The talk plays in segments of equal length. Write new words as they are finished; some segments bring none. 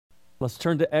Let's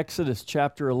turn to Exodus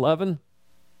chapter 11.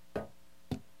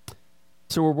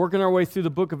 So we're working our way through the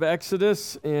book of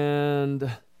Exodus,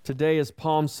 and today is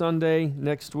Palm Sunday.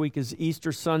 Next week is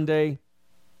Easter Sunday.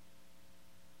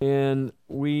 And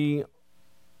we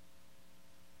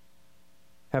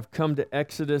have come to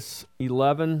Exodus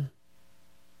 11,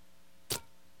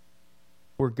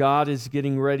 where God is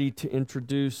getting ready to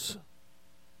introduce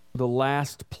the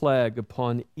last plague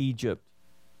upon Egypt.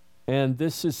 And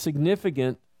this is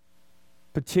significant,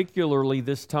 particularly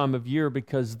this time of year,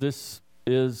 because this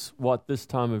is what this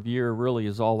time of year really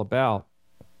is all about.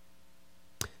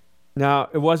 Now,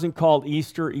 it wasn't called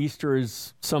Easter. Easter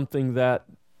is something that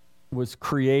was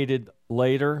created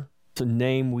later. It's a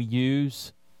name we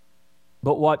use.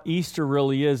 But what Easter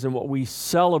really is, and what we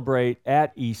celebrate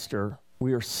at Easter,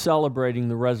 we are celebrating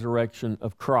the resurrection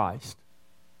of Christ.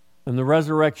 And the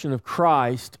resurrection of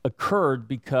Christ occurred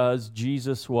because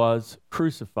Jesus was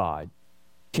crucified.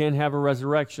 Can't have a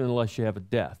resurrection unless you have a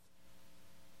death.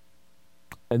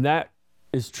 And that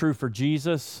is true for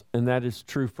Jesus, and that is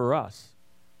true for us.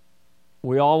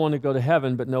 We all want to go to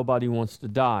heaven, but nobody wants to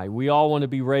die. We all want to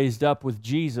be raised up with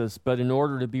Jesus, but in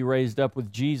order to be raised up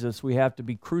with Jesus, we have to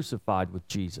be crucified with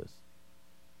Jesus.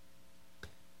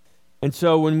 And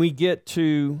so when we get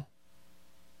to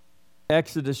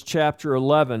Exodus chapter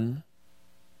 11,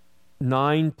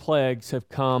 9 plagues have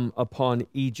come upon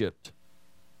Egypt.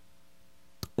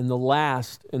 And the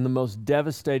last and the most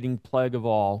devastating plague of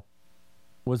all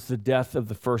was the death of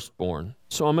the firstborn.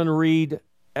 So I'm going to read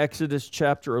Exodus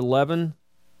chapter 11.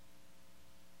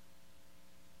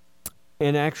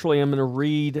 And actually, I'm going to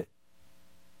read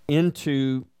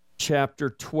into chapter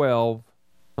 12.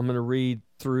 I'm going to read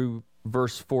through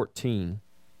verse 14.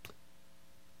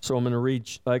 So I'm going to read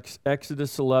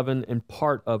Exodus 11 and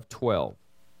part of 12.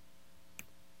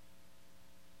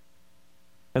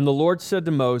 And the Lord said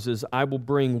to Moses, I will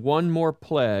bring one more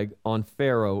plague on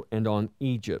Pharaoh and on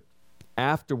Egypt.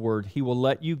 Afterward, he will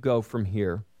let you go from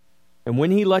here. And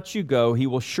when he lets you go, he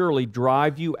will surely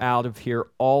drive you out of here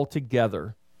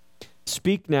altogether.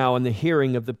 Speak now in the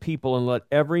hearing of the people, and let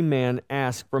every man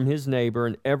ask from his neighbor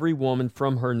and every woman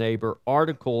from her neighbor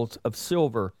articles of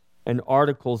silver and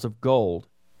articles of gold.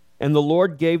 And the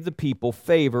Lord gave the people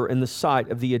favor in the sight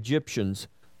of the Egyptians.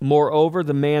 Moreover,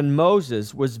 the man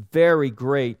Moses was very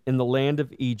great in the land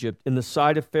of Egypt, in the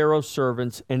sight of Pharaoh's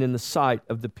servants and in the sight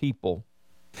of the people.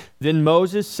 Then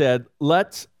Moses said,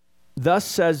 Thus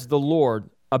says the Lord,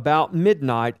 about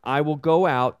midnight I will go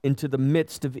out into the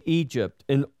midst of Egypt,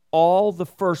 and all the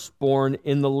firstborn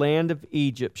in the land of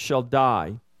Egypt shall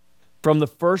die. From the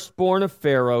firstborn of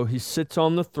Pharaoh who sits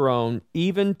on the throne,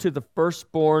 even to the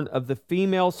firstborn of the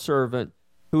female servant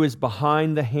who is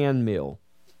behind the handmill,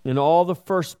 and all the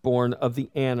firstborn of the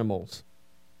animals.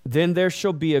 Then there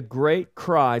shall be a great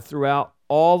cry throughout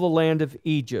all the land of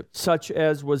Egypt, such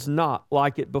as was not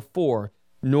like it before,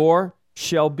 nor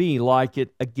shall be like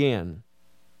it again.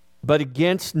 But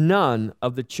against none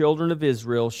of the children of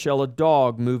Israel shall a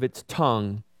dog move its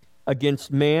tongue,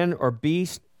 against man or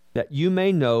beast, that you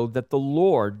may know that the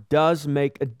Lord does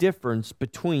make a difference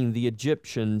between the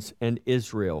Egyptians and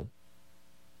Israel.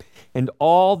 And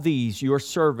all these your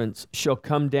servants shall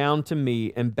come down to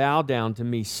me and bow down to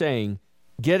me, saying,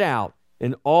 Get out,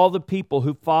 and all the people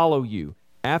who follow you.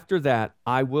 After that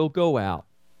I will go out.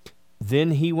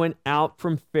 Then he went out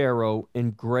from Pharaoh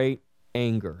in great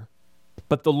anger.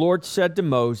 But the Lord said to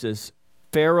Moses,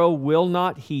 Pharaoh will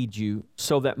not heed you,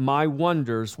 so that my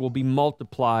wonders will be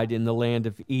multiplied in the land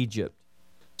of Egypt.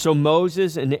 So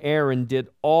Moses and Aaron did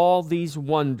all these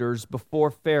wonders before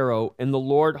Pharaoh, and the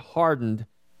Lord hardened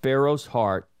Pharaoh's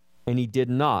heart, and he did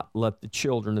not let the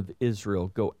children of Israel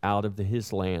go out of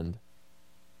his land.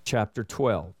 Chapter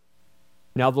 12.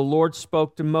 Now the Lord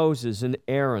spoke to Moses and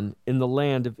Aaron in the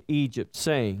land of Egypt,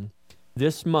 saying,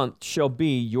 This month shall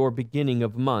be your beginning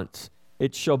of months.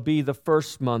 It shall be the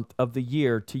first month of the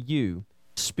year to you.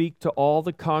 Speak to all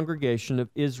the congregation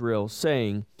of Israel,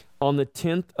 saying, On the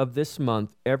 10th of this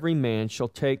month every man shall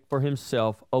take for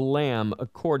himself a lamb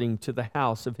according to the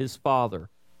house of his father,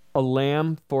 a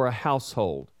lamb for a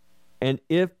household. And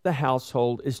if the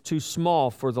household is too small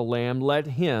for the lamb, let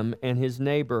him and his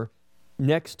neighbor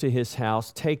next to his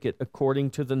house take it according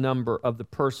to the number of the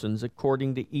persons,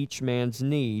 according to each man's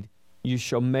need. You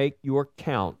shall make your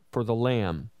count for the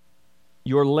lamb.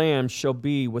 Your lamb shall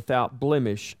be without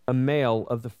blemish, a male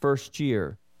of the first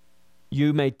year.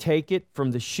 You may take it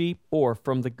from the sheep or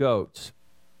from the goats.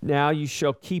 Now you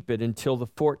shall keep it until the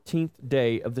 14th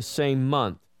day of the same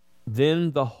month.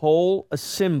 Then the whole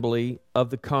assembly of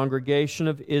the congregation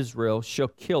of Israel shall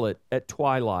kill it at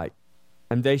twilight.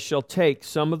 And they shall take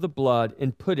some of the blood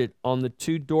and put it on the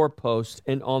 2 doorposts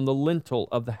and on the lintel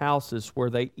of the houses where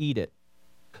they eat it.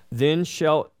 Then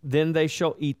they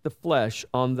shall eat the flesh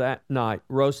on that night,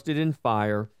 roasted in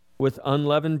fire, with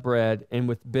unleavened bread, and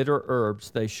with bitter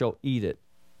herbs they shall eat it.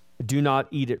 Do not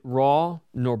eat it raw,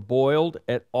 nor boiled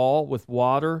at all with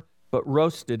water, but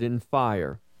roasted in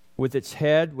fire. With its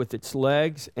head, with its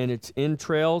legs, and its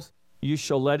entrails, you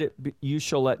shall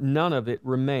let none of it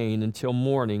remain until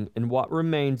morning, and what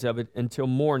remains of it until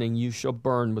morning you shall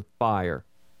burn with fire.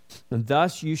 And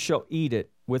thus you shall eat it,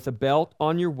 with a belt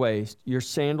on your waist, your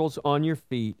sandals on your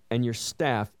feet, and your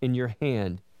staff in your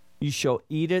hand. You shall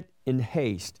eat it in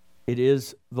haste. It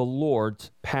is the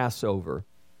Lord's Passover.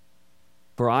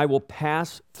 For I will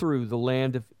pass through the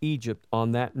land of Egypt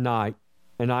on that night,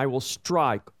 and I will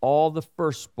strike all the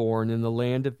firstborn in the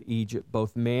land of Egypt,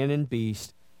 both man and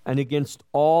beast, and against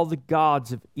all the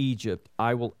gods of Egypt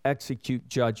I will execute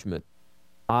judgment.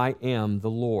 I am the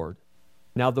Lord.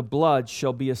 Now the blood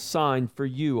shall be a sign for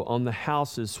you on the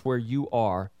houses where you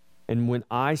are, and when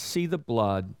I see the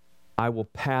blood, I will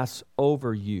pass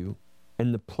over you,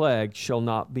 and the plague shall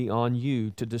not be on you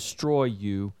to destroy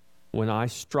you when I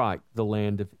strike the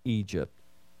land of Egypt.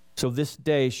 So this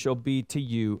day shall be to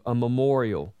you a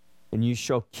memorial, and you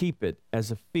shall keep it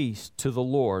as a feast to the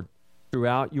Lord.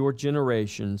 Throughout your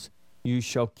generations you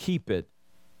shall keep it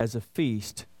as a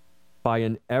feast by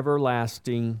an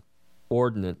everlasting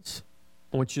ordinance.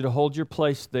 I want you to hold your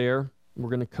place there. We're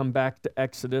going to come back to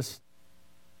Exodus.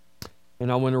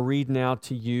 And I want to read now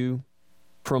to you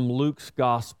from Luke's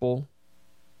Gospel,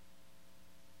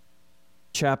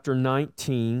 chapter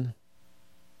 19.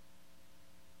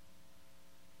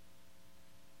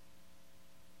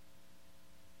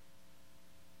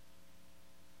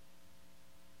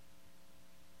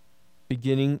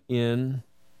 Beginning in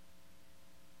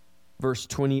verse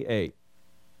 28.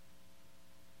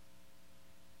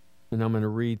 And I'm going to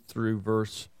read through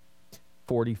verse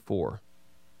 44.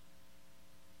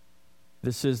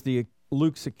 This is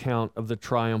Luke's account of the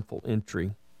triumphal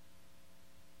entry.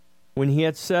 When he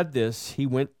had said this, he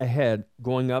went ahead,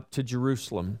 going up to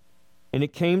Jerusalem. And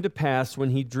it came to pass,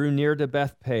 when he drew near to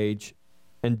Bethphage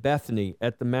and Bethany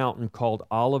at the mountain called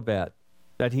Olivet,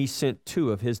 that he sent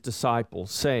 2 of his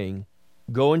disciples, saying,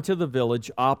 Go into the village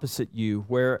opposite you,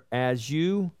 where as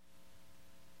you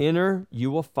enter, you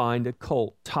will find a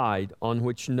colt tied on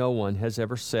which no one has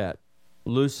ever sat.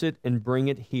 Loose it and bring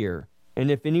it here. And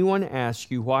if anyone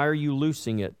asks you, Why are you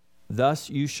loosing it? Thus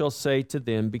you shall say to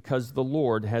them, Because the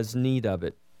Lord has need of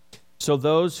it. So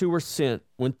those who were sent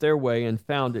went their way and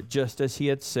found it just as he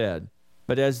had said.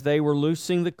 But as they were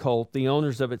loosing the colt, the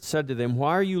owners of it said to them,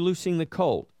 Why are you loosing the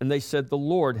colt? And they said, The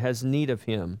Lord has need of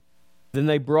him. Then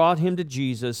they brought him to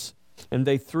Jesus, and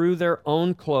they threw their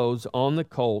own clothes on the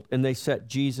colt, and they set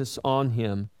Jesus on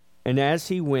him. And as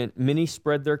he went, many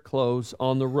spread their clothes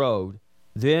on the road.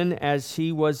 Then, as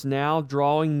he was now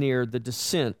drawing near the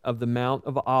descent of the Mount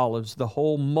of Olives, the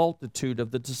whole multitude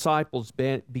of the disciples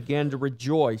began to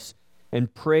rejoice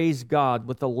and praise God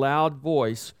with a loud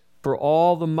voice for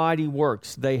all the mighty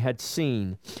works they had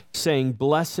seen, saying,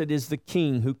 Blessed is the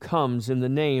King who comes in the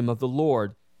name of the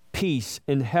Lord, peace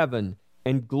in heaven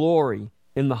and glory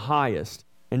in the highest.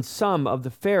 And some of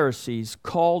the Pharisees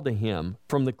called to him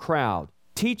from the crowd,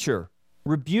 Teacher,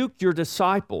 rebuke your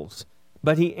disciples.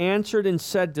 But he answered and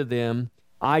said to them,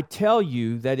 I tell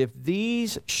you that if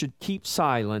these should keep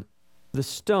silent, the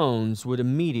stones would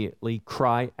immediately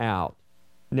cry out.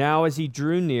 Now as he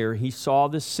drew near, he saw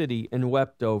the city and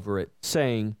wept over it,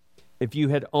 saying, If you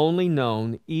had only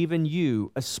known, even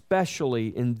you,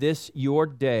 especially in this your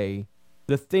day,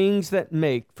 the things that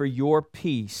make for your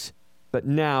peace, but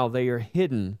now they are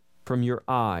hidden from your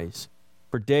eyes.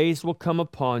 For days will come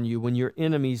upon you when your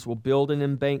enemies will build an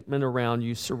embankment around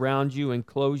you, surround you, and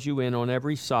close you in on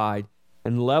every side,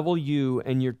 and level you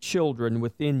and your children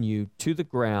within you to the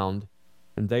ground,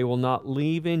 and they will not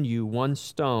leave in you one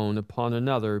stone upon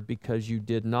another, because you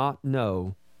did not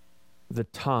know the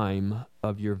time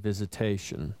of your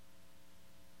visitation.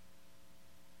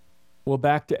 Well,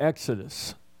 back to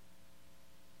Exodus.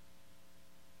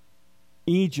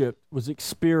 Egypt was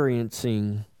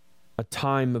experiencing a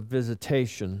time of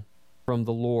visitation from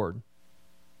the Lord.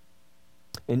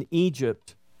 And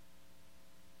Egypt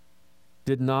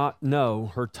did not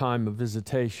know her time of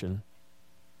visitation.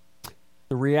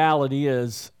 The reality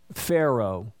is,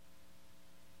 Pharaoh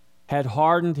had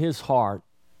hardened his heart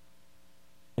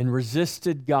and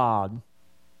resisted God,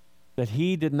 that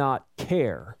he did not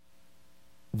care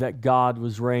that God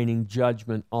was raining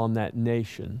judgment on that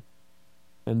nation.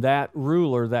 And that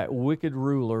ruler, that wicked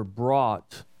ruler,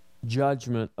 brought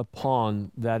judgment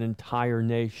upon that entire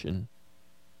nation.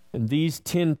 And these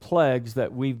 10 plagues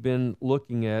that we've been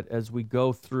looking at as we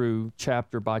go through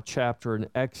chapter by chapter in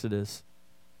Exodus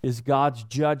is God's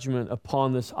judgment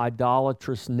upon this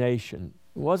idolatrous nation.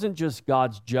 It wasn't just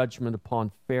God's judgment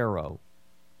upon Pharaoh.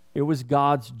 It was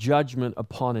God's judgment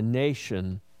upon a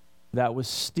nation that was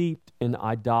steeped in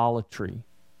idolatry.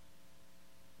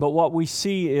 But what we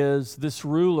see is this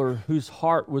ruler whose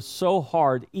heart was so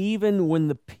hard, even when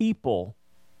the people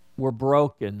were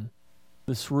broken,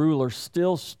 this ruler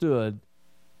still stood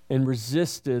and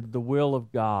resisted the will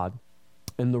of God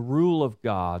and the rule of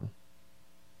God.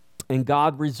 And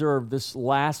God reserved this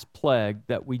last plague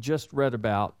that we just read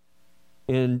about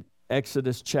in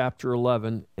Exodus chapter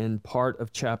 11 and part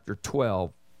of chapter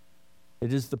 12.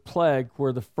 It is the plague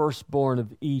where the firstborn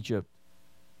of Egypt,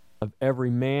 of every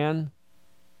man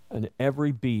and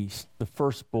every beast, the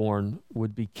firstborn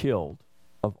would be killed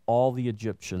of all the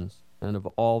Egyptians and of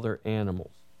all their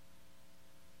animals.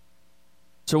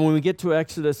 So when we get to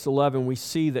Exodus 11, we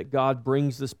see that God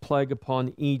brings this plague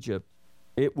upon Egypt.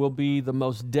 It will be the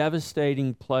most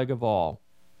devastating plague of all,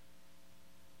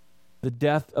 the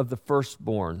death of the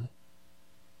firstborn.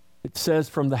 It says,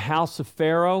 from the house of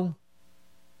Pharaoh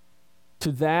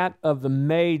to that of the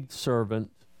maidservant,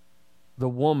 the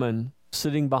woman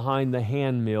sitting behind the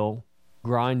handmill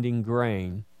grinding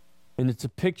grain. And it's a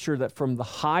picture that from the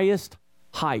highest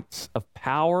heights of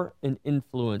power and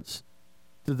influence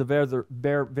to the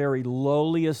very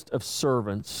lowliest of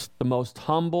servants, the most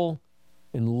humble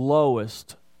and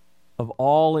lowest of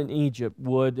all in Egypt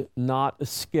would not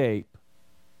escape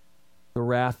the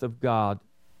wrath of God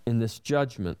in this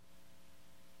judgment.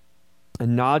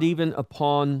 And not even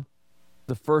upon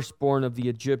the firstborn of the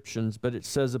Egyptians, but it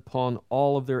says upon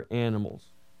all of their animals.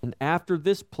 And after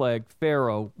this plague,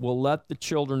 Pharaoh will let the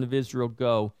children of Israel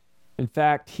go. In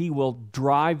fact, he will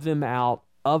drive them out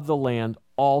of the land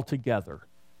altogether.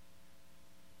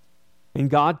 And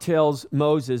God tells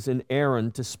Moses and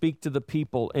Aaron to speak to the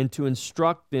people and to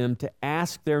instruct them to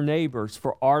ask their neighbors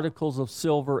for articles of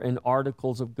silver and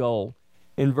articles of gold.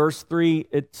 In verse 3,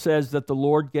 it says that the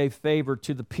Lord gave favor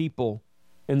to the people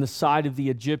in the sight of the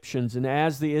Egyptians. And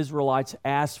as the Israelites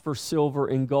asked for silver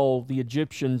and gold, the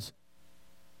Egyptians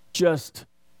just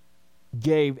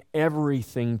gave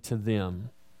everything to them.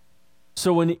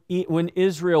 So when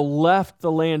Israel left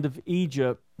the land of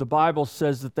Egypt, the Bible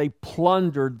says that they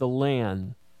plundered the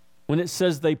land. When it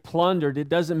says they plundered, it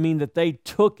doesn't mean that they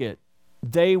took it.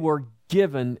 They were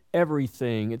given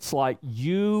everything. It's like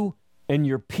you and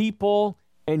your people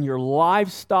and your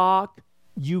livestock,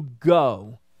 you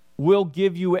go. We'll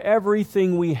give you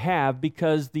everything we have,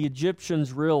 because the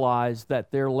Egyptians realized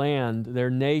that their land,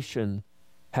 their nation,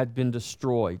 had been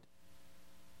destroyed.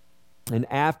 And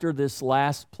after this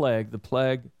last plague, the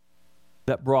plague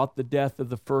that brought the death of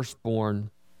the firstborn,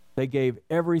 they gave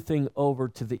everything over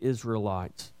to the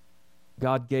Israelites.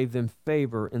 God gave them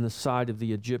favor in the sight of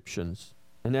the Egyptians.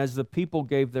 And as the people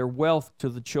gave their wealth to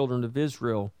the children of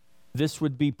Israel, this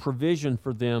would be provision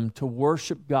for them to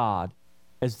worship God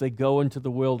as they go into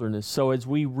the wilderness. So as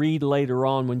we read later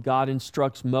on, when God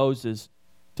instructs Moses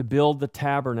to build the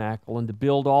tabernacle and to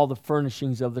build all the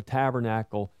furnishings of the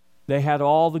tabernacle, they had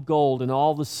all the gold and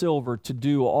all the silver to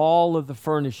do all of the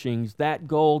furnishings. That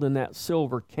gold and that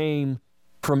silver came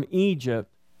from Egypt,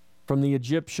 from the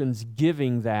Egyptians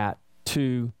giving that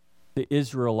to the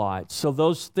Israelites. So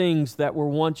those things that were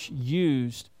once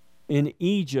used in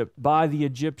Egypt by the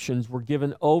Egyptians were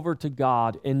given over to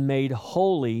God and made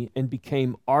holy and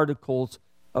became articles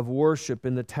of worship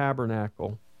in the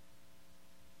tabernacle.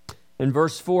 In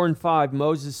verse 4 and 5,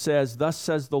 Moses says, "Thus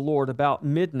says the Lord, about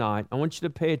midnight." I want you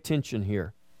to pay attention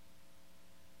here.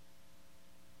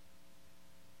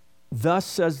 "Thus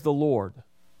says the Lord,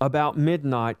 about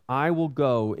midnight I will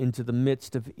go into the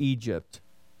midst of Egypt,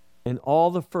 and all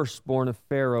the firstborn of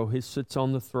Pharaoh who sits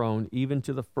on the throne, even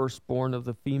to the firstborn of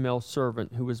the female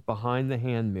servant who is behind the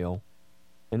handmill,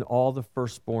 and all the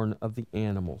firstborn of the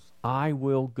animals. I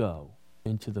will go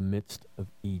into the midst of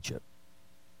Egypt."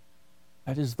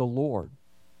 That is the Lord.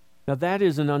 Now that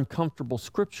is an uncomfortable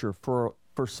scripture for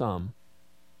some.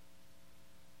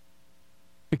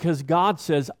 Because God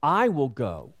says, I will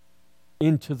go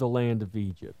into the land of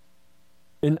Egypt,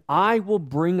 and I will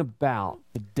bring about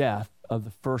the death of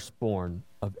the firstborn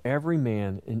of every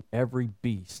man and every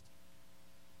beast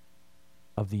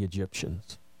of the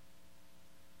Egyptians.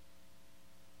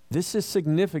 This is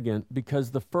significant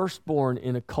because the firstborn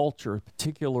in a culture,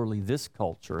 particularly this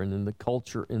culture and in the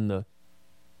culture in the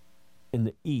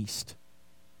East,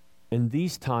 in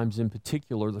these times in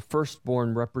particular, the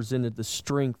firstborn represented the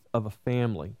strength of a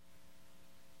family.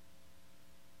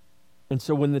 And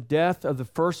so when the death of the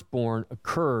firstborn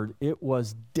occurred, it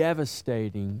was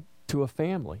devastating to a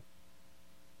family.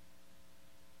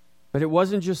 But it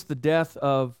wasn't just the death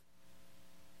of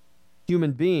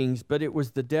human beings, but it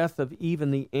was the death of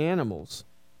even the animals.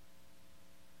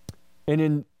 And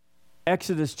in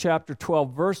Exodus chapter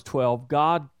 12, verse 12,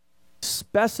 God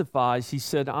specifies, he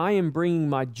said, I am bringing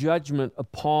my judgment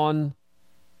upon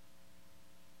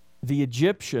the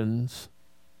Egyptians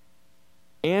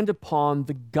and upon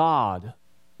the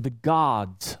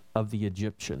gods of the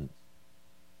Egyptians.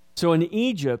 So in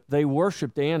Egypt, they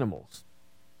worshipped animals.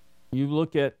 You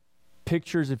look at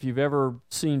pictures, if you've ever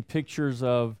seen pictures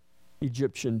of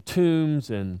Egyptian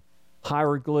tombs and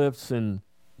hieroglyphs and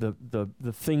the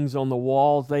things on the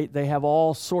walls, they have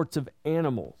all sorts of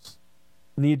animals.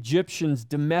 And the Egyptians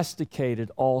domesticated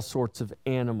all sorts of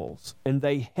animals, and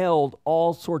they held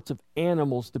all sorts of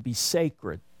animals to be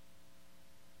sacred.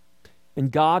 And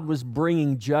God was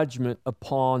bringing judgment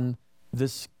upon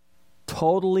this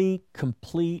totally,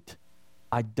 complete,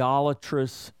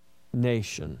 idolatrous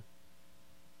nation.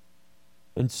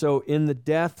 And so in the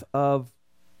death of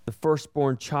the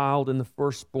firstborn child and the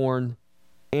firstborn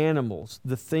animals,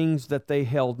 the things that they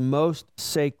held most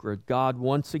sacred, God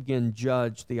once again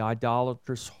judged the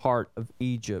idolatrous heart of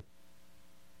Egypt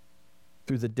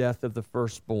through the death of the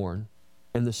firstborn.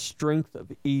 And the strength of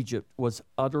Egypt was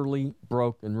utterly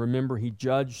broken. Remember, he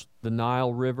judged the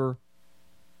Nile River,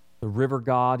 the river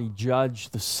god. He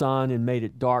judged the sun and made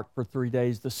it dark for 3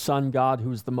 days. The sun god,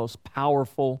 who is the most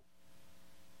powerful,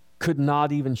 could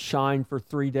not even shine for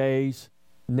 3 days.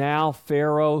 Now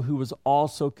Pharaoh, who was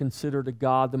also considered a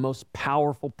god, the most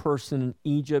powerful person in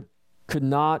Egypt, could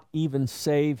not even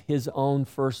save his own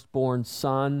firstborn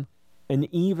son. And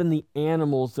even the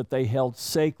animals that they held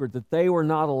sacred, that they were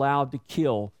not allowed to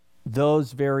kill,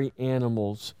 those very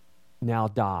animals now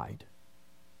died.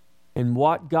 And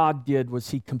what God did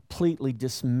was he completely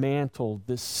dismantled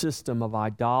this system of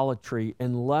idolatry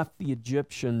and left the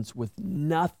Egyptians with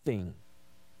nothing.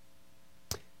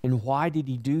 And why did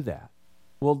he do that?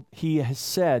 Well, he has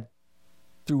said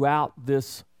throughout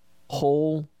this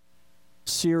whole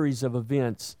series of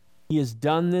events, he has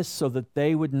done this so that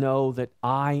they would know that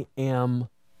I am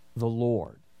the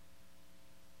Lord.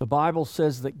 The Bible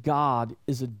says that God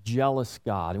is a jealous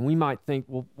God. And we might think,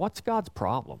 well, what's God's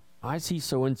problem? Why is he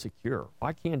so insecure?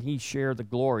 Why can't he share the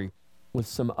glory with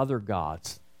some other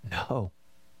gods? No.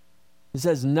 This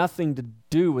has nothing to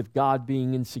do with God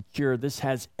being insecure. This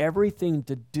has everything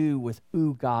to do with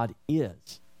who God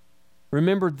is.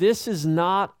 Remember, this is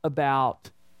not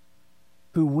about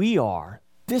who we are.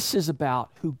 This is about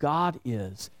who God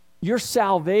is. Your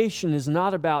salvation is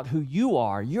not about who you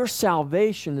are. Your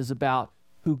salvation is about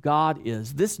who God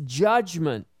is. This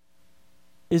judgment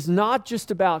is not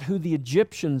just about who the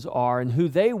Egyptians are and who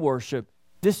they worship.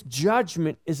 This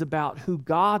judgment is about who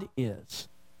God is.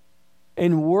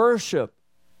 And worship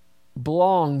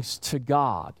belongs to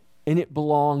God, and it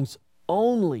belongs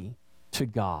only to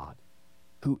God,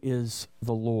 who is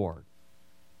the Lord.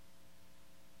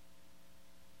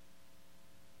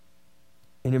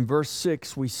 And in verse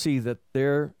 6, we see that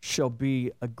there shall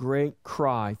be a great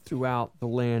cry throughout the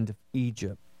land of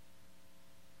Egypt.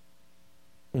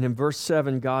 And in verse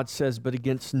 7, God says, but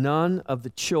against none of the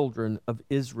children of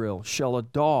Israel shall a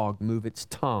dog move its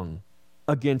tongue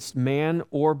against man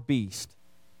or beast,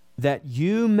 that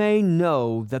you may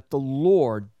know that the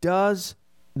Lord does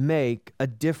make a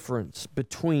difference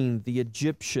between the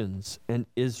Egyptians and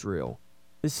Israel.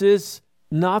 This is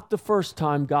not the first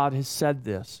time God has said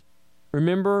this.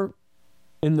 Remember,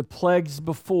 in the plagues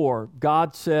before,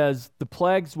 God says the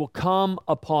plagues will come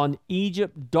upon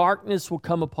Egypt, darkness will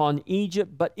come upon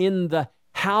Egypt, but in the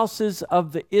houses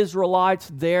of the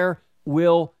Israelites there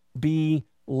will be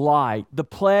light. The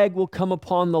plague will come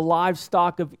upon the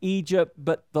livestock of Egypt,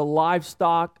 but the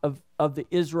livestock of the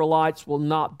Israelites will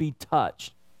not be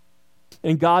touched.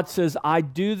 And God says, I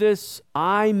do this,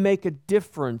 I make a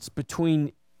difference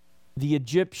between the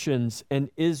Egyptians and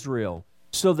Israel,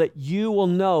 so that you will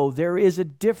know there is a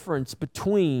difference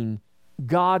between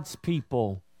God's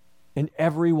people and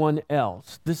everyone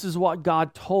else. This is what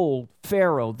God told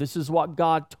Pharaoh. This is what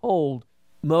God told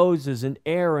Moses and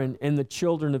Aaron and the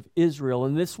children of Israel.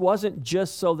 And this wasn't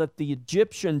just so that the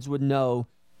Egyptians would know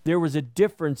there was a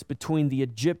difference between the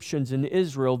Egyptians and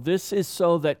Israel. This is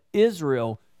so that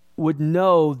Israel would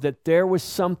know that there was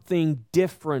something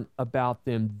different about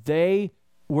them. They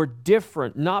were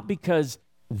different, not because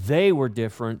they were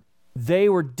different. They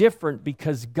were different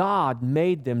because God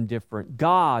made them different.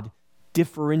 God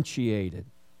differentiated.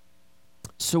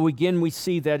 So again, we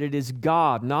see that it is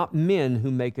God, not men,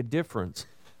 who make a difference.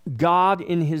 God,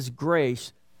 in his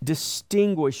grace,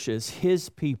 distinguishes his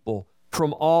people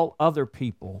from all other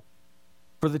people.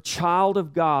 For the child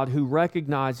of God who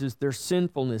recognizes their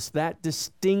sinfulness, that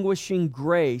distinguishing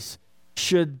grace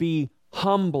should be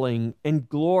humbling and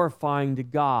glorifying to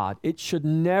God. It should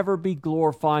never be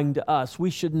glorifying to us.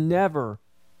 We should never.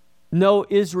 No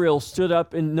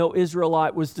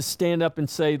Israelite was to stand up and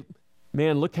say,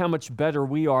 man, look how much better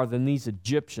we are than these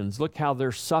Egyptians. Look how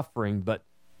they're suffering, but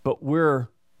we're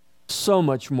so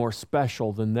much more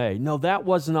special than they. No, that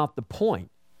was not the point.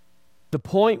 The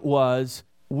point was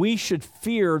we should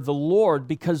fear the Lord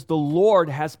because the Lord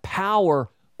has power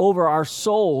over our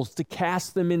souls to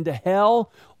cast them into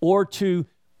hell or to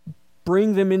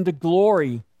bring them into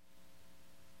glory.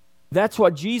 That's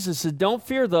what Jesus said. Don't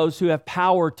fear those who have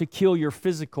power to kill your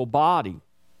physical body.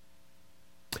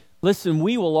 Listen,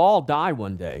 we will all die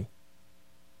one day.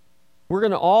 We're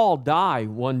going to all die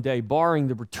one day, barring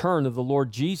the return of the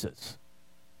Lord Jesus.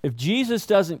 If Jesus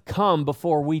doesn't come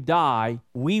before we die,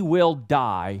 we will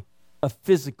die a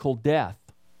physical death.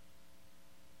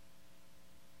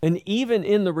 And even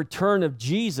in the return of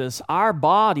Jesus, our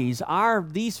bodies,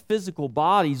 these physical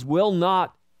bodies will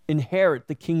not inherit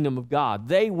the kingdom of God.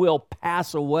 They will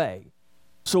pass away.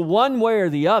 So one way or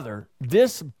the other,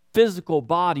 this physical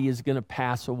body is going to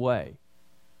pass away.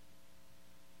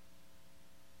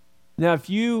 Now, if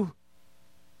you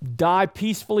die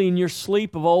peacefully in your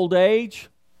sleep of old age,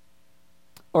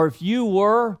 or if you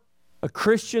were a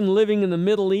Christian living in the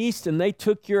Middle East and they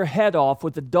took your head off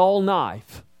with a dull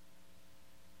knife,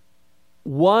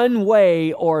 one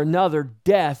way or another,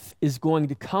 death is going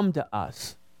to come to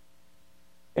us.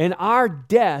 And our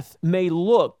death may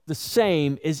look the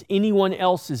same as anyone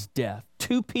else's death.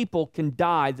 Two people can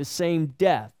die the same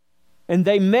death, and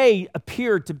they may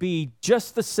appear to be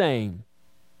just the same.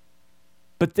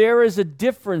 But there is a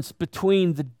difference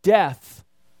between the death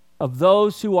of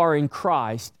those who are in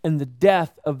Christ and the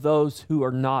death of those who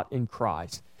are not in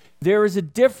Christ. There is a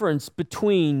difference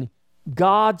between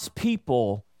God's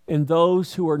people and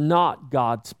those who are not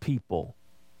God's people.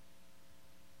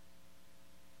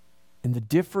 And the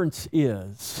difference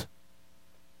is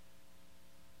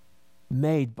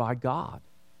made by God.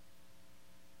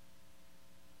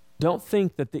 Don't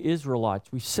think that the Israelites,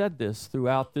 we've said this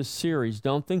throughout this series,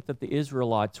 don't think that the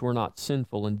Israelites were not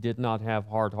sinful and did not have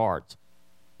hard hearts.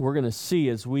 We're going to see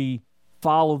as we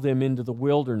follow them into the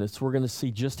wilderness, we're going to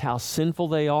see just how sinful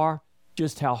they are,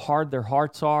 just how hard their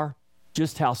hearts are,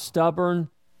 just how stubborn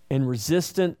and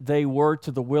resistant they were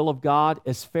to the will of God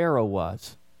as Pharaoh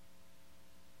was.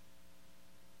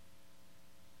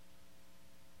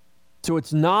 So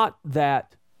it's not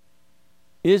that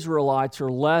Israelites are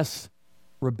less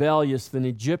rebellious than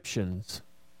Egyptians.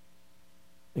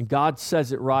 And God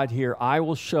says it right here, I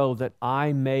will show that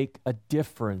I make a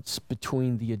difference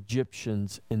between the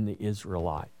Egyptians and the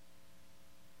Israelites.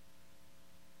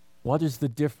 What is the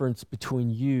difference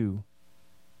between you?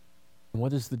 And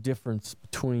what is the difference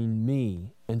between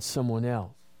me and someone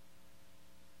else?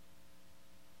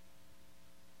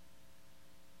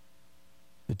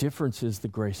 The difference is the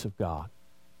grace of God.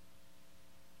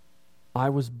 I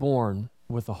was born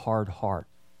with a hard heart.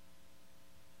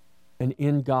 And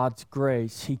in God's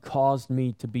grace, He caused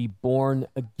me to be born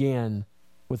again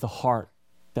with a heart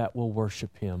that will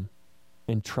worship Him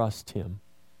and trust Him.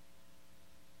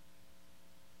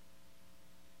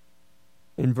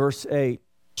 In verse 8,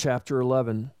 chapter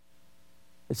 11,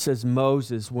 it says,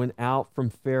 Moses went out from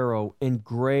Pharaoh in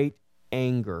great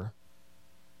anger.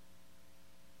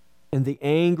 And the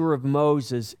anger of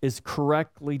Moses is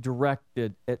correctly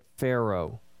directed at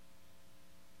Pharaoh.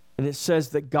 And it says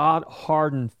that God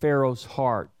hardened Pharaoh's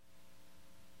heart.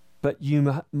 But you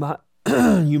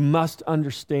must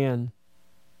understand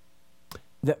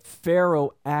that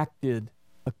Pharaoh acted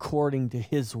according to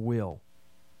his will.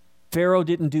 Pharaoh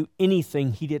didn't do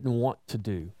anything he didn't want to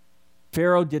do.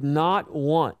 Pharaoh did not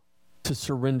want to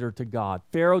surrender to God.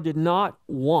 Pharaoh did not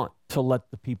want to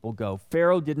let the people go.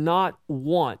 Pharaoh did not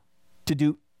want to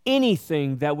do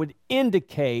anything that would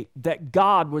indicate that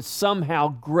God was somehow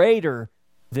greater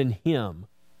than him.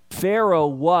 Pharaoh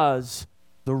was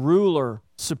the ruler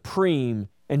supreme,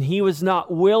 and he was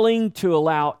not willing to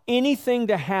allow anything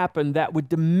to happen that would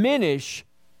diminish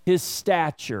his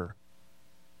stature.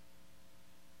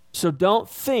 So don't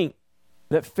think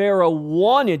that Pharaoh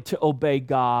wanted to obey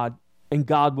God and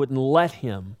God wouldn't let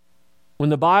him. When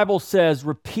the Bible says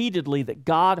repeatedly that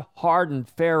God hardened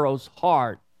Pharaoh's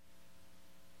heart,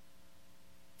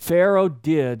 Pharaoh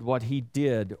did what he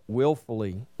did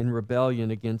willfully in rebellion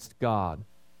against God.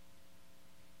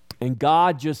 And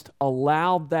God just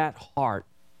allowed that heart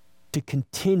to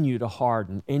continue to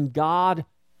harden. And God,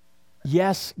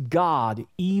 yes, God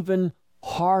even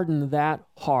harden that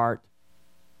heart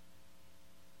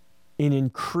in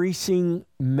increasing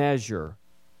measure,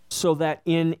 so that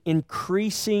in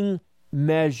increasing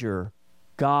measure,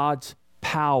 God's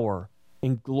power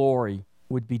and glory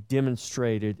would be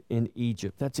demonstrated in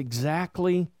Egypt. That's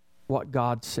exactly what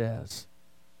God says.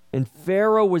 And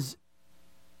Pharaoh was,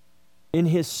 in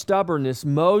his stubbornness,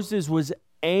 Moses was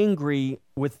angry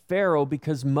with Pharaoh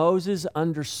because Moses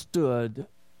understood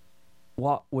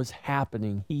what was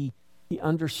happening. He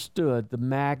understood the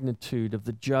magnitude of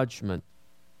the judgment.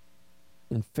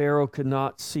 And Pharaoh could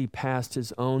not see past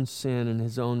his own sin and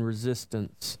his own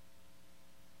resistance.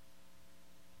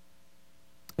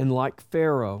 And like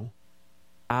Pharaoh,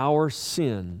 our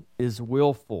sin is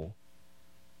willful.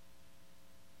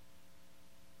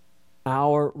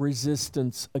 Our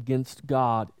resistance against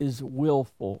God is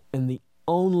willful, and the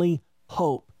only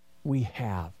hope we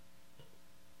have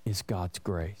is God's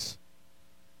grace.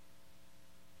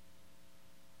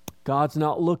 God's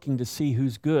not looking to see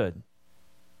who's good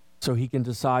so he can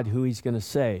decide who he's going to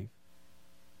save.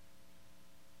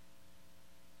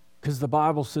 Because the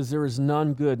Bible says there is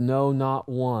none good, no, not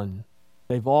one.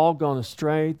 They've all gone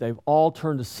astray. They've all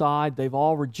turned aside. They've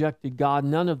all rejected God.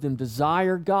 None of them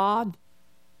desire God.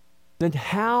 Then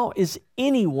how is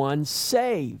anyone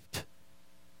saved?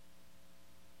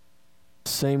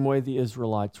 Same way the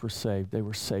Israelites were saved. They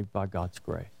were saved by God's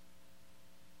grace.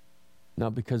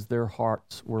 Not because their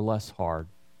hearts were less hard,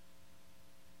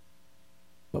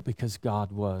 but because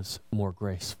God was more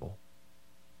graceful.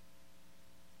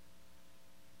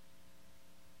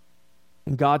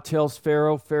 And God tells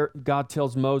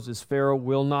Moses, Pharaoh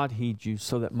will not heed you,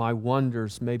 so that my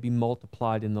wonders may be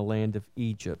multiplied in the land of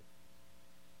Egypt.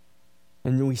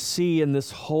 And we see in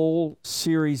this whole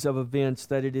series of events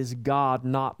that it is God,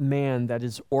 not man, that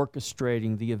is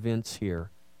orchestrating the events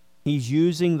here. He's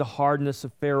using the hardness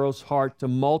of Pharaoh's heart to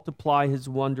multiply his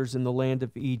wonders in the land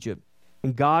of Egypt.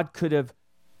 And God could have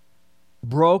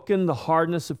broken the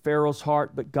hardness of Pharaoh's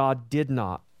heart, but God did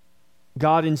not.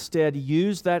 God instead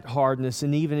used that hardness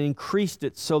and even increased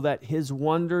it so that his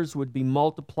wonders would be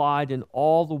multiplied and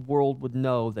all the world would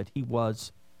know that he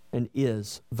was and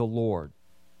is the Lord.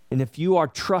 And if you are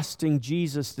trusting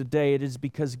Jesus today, it is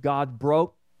because God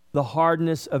broke the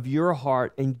hardness of your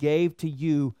heart and gave to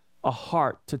you a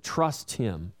heart to trust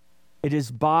him. It is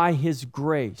by his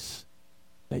grace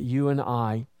that you and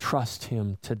I trust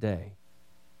him today.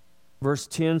 Verse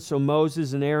 10, so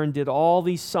Moses and Aaron did all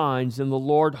these signs, and the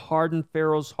Lord hardened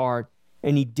Pharaoh's heart,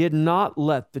 and he did not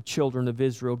let the children of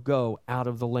Israel go out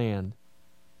of the land.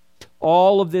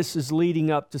 All of this is leading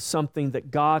up to something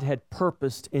that God had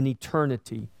purposed in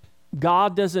eternity.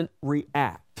 God doesn't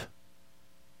react.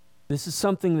 This is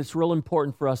something that's real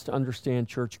important for us to understand,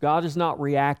 church. God is not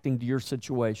reacting to your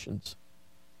situations.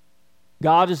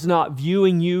 God is not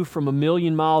viewing you from a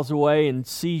million miles away and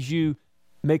sees you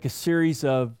make a series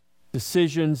of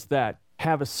decisions that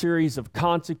have a series of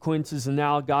consequences, and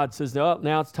now God says, oh,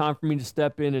 now it's time for me to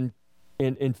step in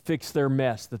and fix their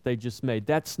mess that they just made.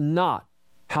 That's not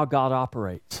how God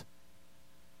operates.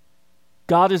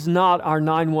 God is not our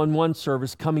 911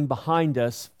 service coming behind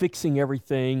us, fixing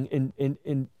everything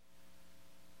and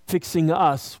fixing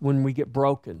us when we get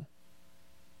broken.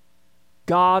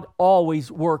 God always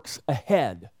works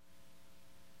ahead.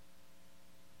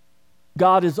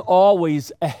 God is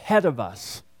always ahead of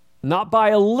us. Not by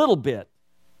a little bit.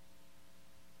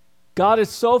 God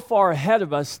is so far ahead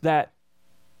of us that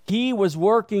he was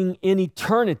working in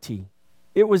eternity.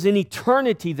 It was in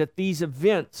eternity that these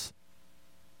events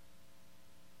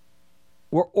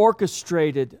were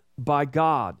orchestrated by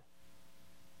God.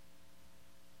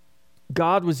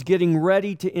 God was getting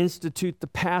ready to institute the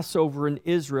Passover in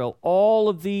Israel. All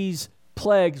of these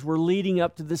plagues were leading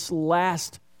up to this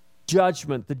last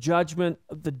judgment, the judgment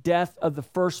of the death of the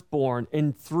firstborn.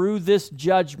 And through this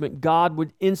judgment, God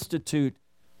would institute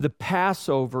the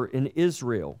Passover in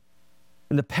Israel.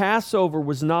 And the Passover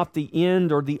was not the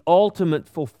end or the ultimate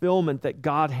fulfillment that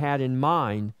God had in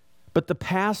mind, but the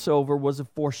Passover was a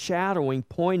foreshadowing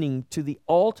pointing to the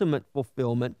ultimate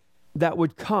fulfillment that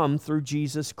would come through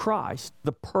Jesus Christ,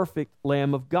 the perfect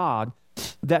Lamb of God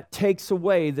that takes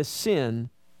away the sin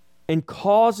and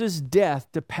causes death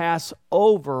to pass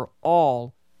over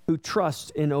all who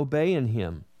trust and obey in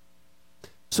him.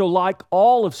 So like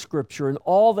all of Scripture and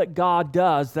all that God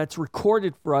does that's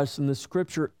recorded for us in the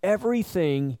Scripture,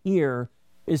 everything here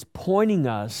is pointing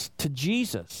us to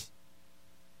Jesus.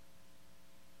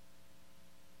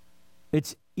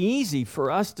 It's easy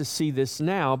for us to see this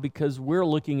now because we're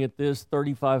looking at this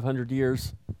 3,500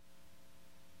 years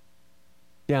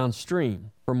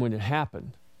downstream from when it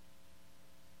happened.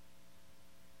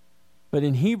 But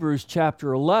in Hebrews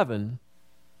chapter 11,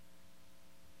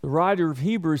 The writer of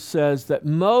Hebrews says that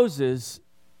Moses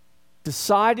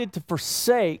decided to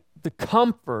forsake the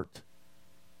comfort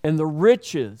and the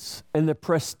riches and the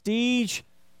prestige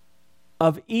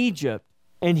of Egypt,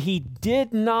 and he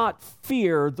did not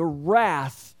fear the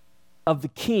wrath of the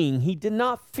king. He did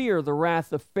not fear the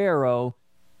wrath of Pharaoh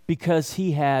because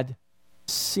he had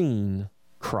seen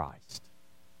Christ.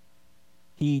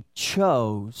 He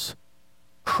chose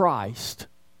Christ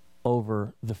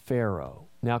over the Pharaoh.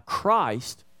 Now,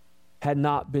 Christ had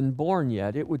not been born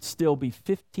yet. It would still be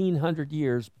 1,500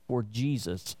 years before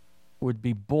Jesus would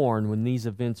be born when these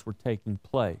events were taking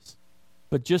place.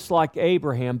 But just like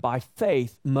Abraham, by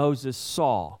faith, Moses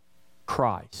saw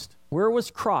Christ. Where was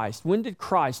Christ? When did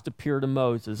Christ appear to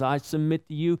Moses? I submit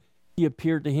to you, he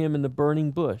appeared to him in the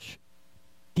burning bush.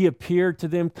 He appeared to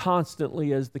them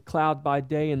constantly as the cloud by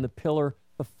day and the pillar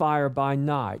of fire by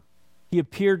night. He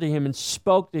appeared to him and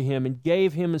spoke to him and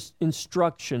gave him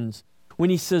instructions. When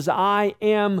he says, I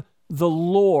am the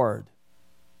Lord.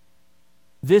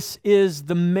 This is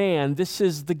the man. This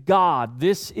is the God.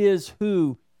 This is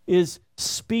who is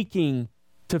speaking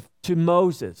to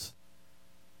Moses.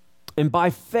 And by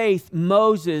faith,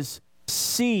 Moses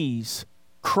sees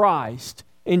Christ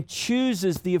and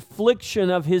chooses the affliction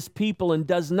of his people and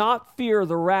does not fear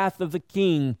the wrath of the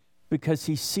king because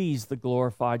he sees the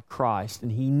glorified Christ.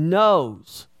 And he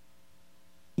knows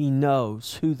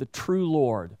who the true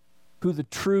Lord, who the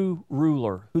true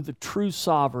ruler, who the true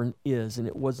sovereign is. And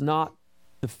it was not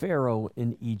the Pharaoh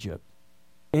in Egypt.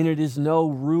 And it is no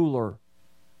ruler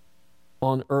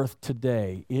on earth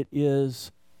today. It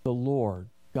is the Lord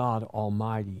God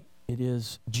Almighty. It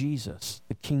is Jesus,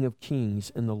 the King of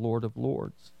Kings and the Lord of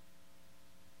Lords.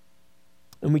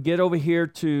 And we get over here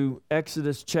to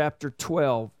Exodus chapter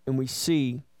 12, and we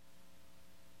see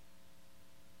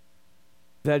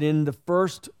that in the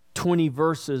first 20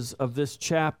 verses of this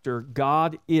chapter,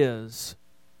 God is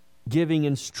giving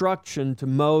instruction to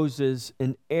Moses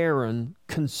and Aaron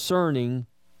concerning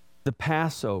the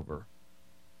Passover.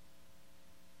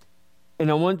 And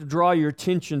I want to draw your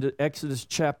attention to Exodus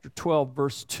chapter 12,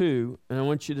 verse 2, and I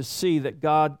want you to see that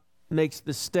God makes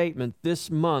this statement,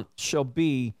 this month shall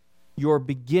be your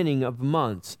beginning of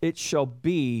months. It shall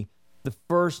be the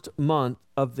first month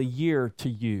of the year to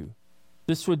you.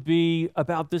 This would be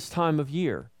about this time of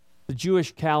year. The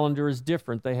Jewish calendar is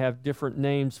different. They have different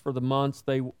names for the months.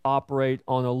 They operate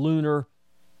on a lunar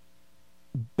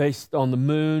based on the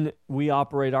moon. We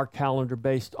operate our calendar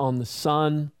based on the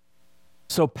sun.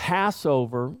 So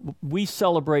Passover, we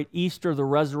celebrate Easter, the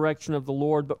resurrection of the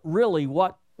Lord, but really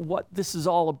what this is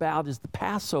all about is the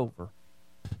Passover.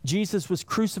 Jesus was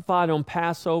crucified on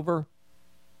Passover.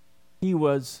 He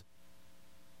was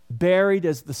buried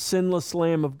as the sinless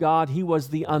Lamb of God. He was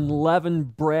the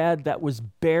unleavened bread that was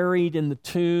buried in the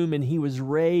tomb, and he was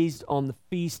raised on the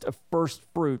Feast of First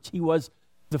Fruits. He was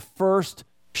the first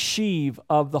sheaf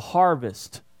of the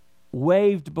harvest,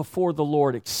 waved before the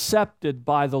Lord, accepted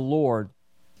by the Lord.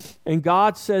 And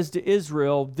God says to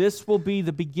Israel, this will be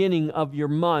the beginning of your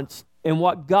months. And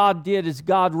what God did is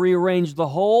God rearranged the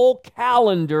whole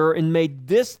calendar and made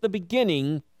this the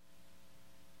beginning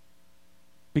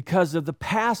because of the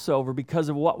Passover, because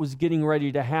of what was getting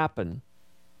ready to happen.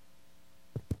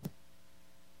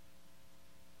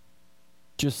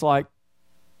 Just like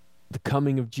the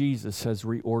coming of Jesus has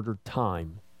reordered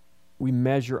time. We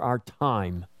measure our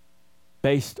time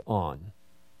based on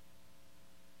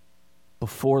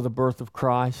before the birth of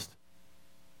Christ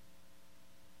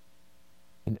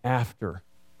and after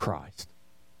Christ.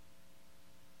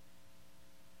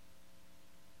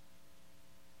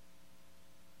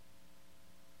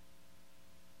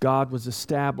 God was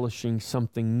establishing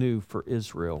something new for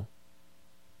Israel,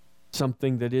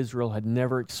 something that Israel had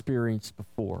never experienced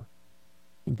before.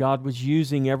 And God was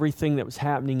using everything that was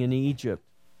happening in Egypt.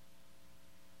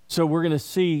 So we're going to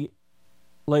see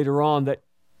later on that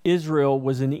Israel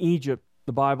was in Egypt,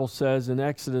 the Bible says in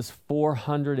Exodus,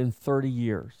 430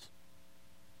 years.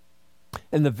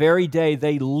 And the very day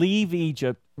they leave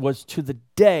Egypt was to the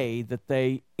day that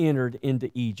they entered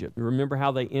into Egypt. You remember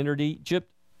how they entered Egypt?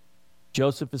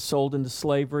 Joseph is sold into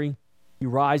slavery. He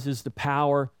rises to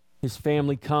power. His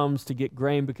family comes to get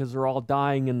grain because they're all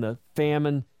dying in the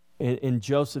famine. And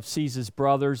Joseph sees his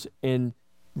brothers, and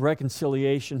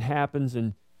reconciliation happens,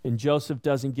 and Joseph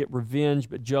doesn't get revenge,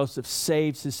 but Joseph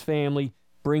saves his family,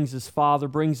 brings his father,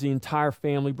 brings the entire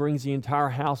family, brings the entire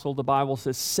household. The Bible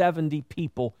says 70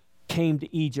 people came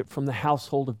to Egypt from the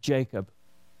household of Jacob.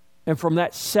 And from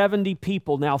that 70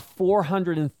 people, now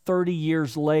 430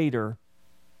 years later,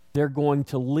 they're going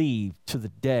to leave to the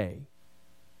day.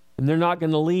 And they're not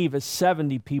going to leave as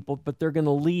 70 people, but they're going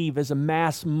to leave as a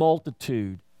mass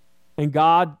multitude. And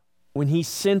God, when he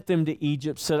sent them to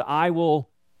Egypt, said, I will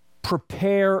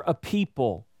prepare a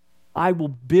people. I will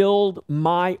build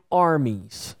my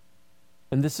armies.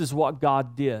 And this is what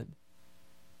God did.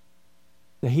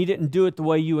 Now, he didn't do it the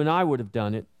way you and I would have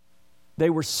done it. They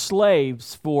were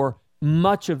slaves for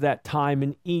much of that time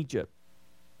in Egypt.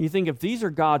 You think if these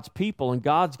are God's people and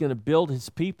God's going to build his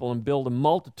people and build a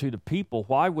multitude of people,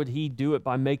 why would he do it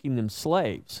by making them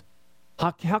slaves?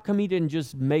 How come he didn't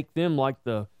just make them like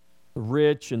the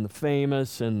rich and the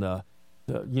famous and the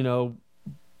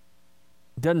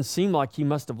doesn't seem like he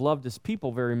must have loved his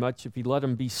people very much if he let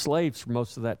them be slaves for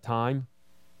most of that time.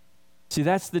 See,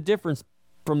 that's the difference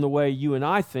from the way you and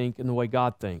I think and the way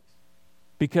God thinks.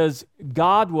 Because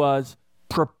God was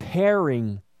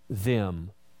preparing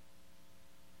them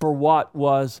for what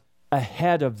was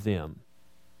ahead of them.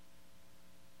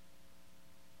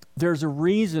 There's a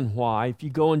reason why if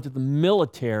you go into the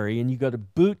military and you go to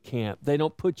boot camp, they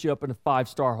don't put you up in a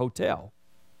 5-star hotel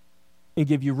and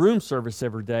give you room service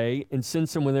every day and send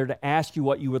someone there to ask you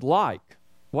what you would like.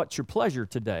 What's your pleasure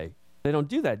today? They don't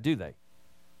do that, do they?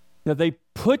 Now, they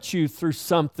put you through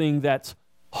something that's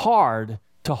hard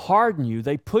to harden you.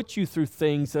 They put you through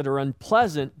things that are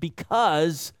unpleasant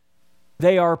because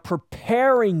they are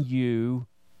preparing you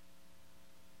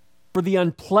for the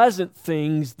unpleasant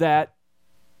things that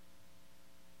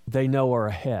they know are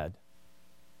ahead.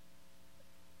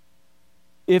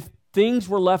 If things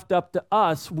were left up to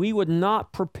us, we would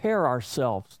not prepare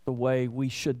ourselves the way we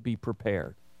should be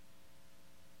prepared.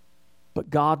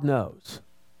 But God knows.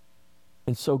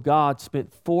 And so God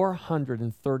spent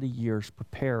 430 years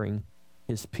preparing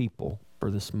his people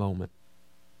for this moment.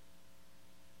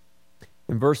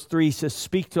 In verse 3 he says,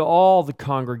 speak to all the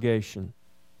congregation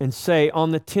and say,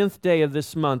 on the 10th day of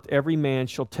this month, every man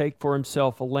shall take for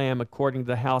himself a lamb according to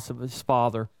the house of his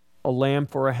father, a lamb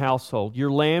for a household.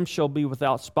 Your lamb shall be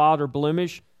without spot or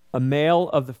blemish, a male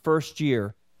of the first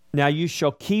year. Now you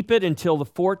shall keep it until the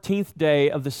 14th day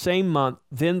of the same month.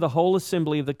 Then the whole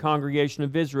assembly of the congregation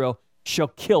of Israel shall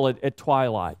kill it at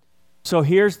twilight. So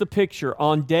here's the picture.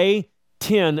 On day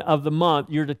 10 of the month,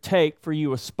 you're to take for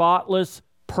you a spotless,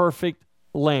 perfect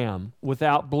lamb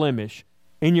without blemish.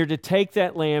 And you're to take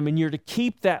that lamb and you're to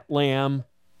keep that lamb.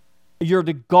 You're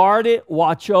to guard it,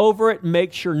 watch over it,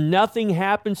 make sure nothing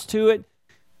happens to it.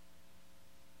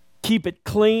 Keep it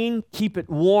clean, keep it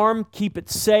warm, keep it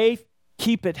safe,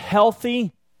 keep it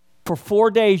healthy. For 4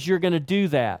 days, you're going to do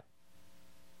that.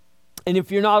 And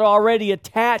if you're not already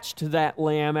attached to that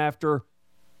lamb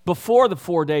before the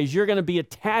 4 days, you're going to be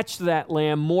attached to that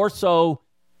lamb more so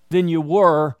than you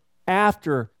were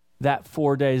after that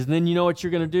 4 days. And then you know what you're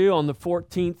going to do? On the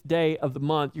 14th day of the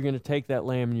month, you're going to take that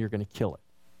lamb and you're going to kill it.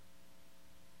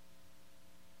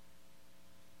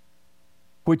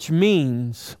 Which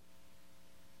means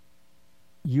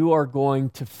you are going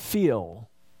to feel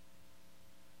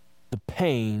the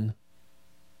pain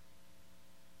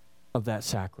of that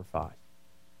sacrifice.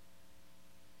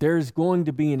 There's going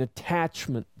to be an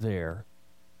attachment there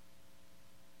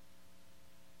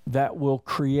that will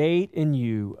create in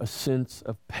you a sense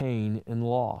of pain and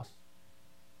loss.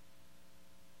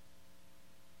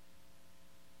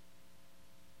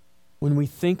 When we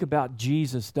think about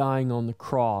Jesus dying on the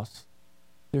cross,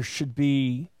 there should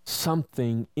be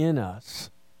something in us.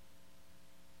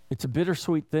 It's a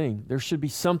bittersweet thing. There should be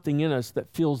something in us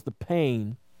that feels the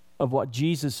pain of what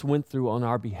Jesus went through on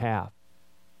our behalf.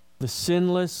 The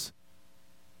sinless,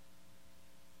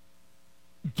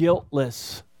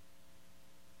 guiltless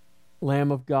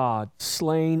Lamb of God,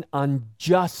 slain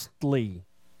unjustly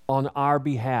on our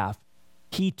behalf.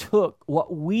 He took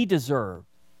what we deserved.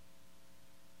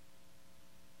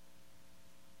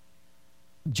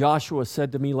 Joshua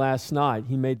said to me last night,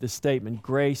 he made the statement,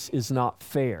 grace is not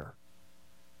fair.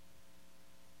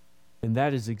 And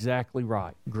that is exactly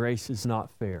right. Grace is not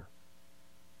fair.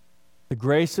 The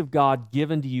grace of God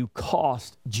given to you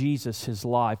cost Jesus his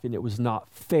life, and it was not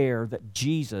fair that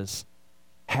Jesus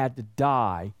had to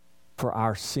die for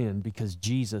our sin because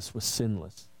Jesus was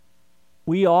sinless.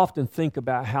 We often think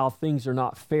about how things are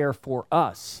not fair for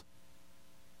us.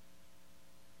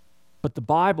 But the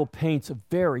Bible paints a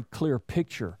very clear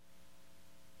picture.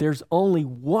 There's only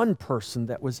one person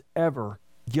that was ever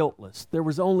guiltless. There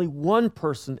was only one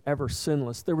person ever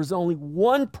sinless. There was only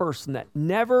one person that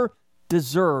never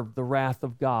deserved the wrath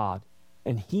of God,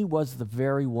 and he was the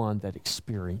very one that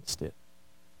experienced it.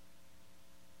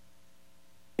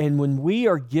 And when we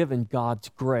are given God's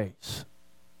grace,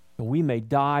 and we may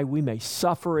die, we may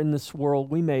suffer in this world,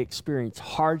 we may experience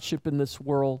hardship in this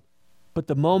world, but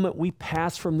the moment we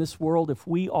pass from this world, if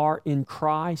we are in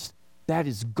Christ, that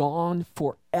is gone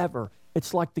forever.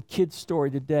 It's like the kid's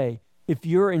story today. If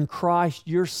you're in Christ,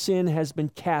 your sin has been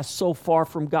cast so far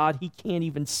from God, He can't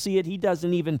even see it. He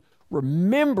doesn't even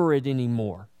remember it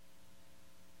anymore.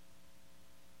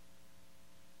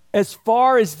 As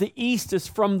far as the east is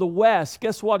from the west,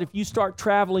 guess what? If you start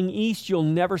traveling east, you'll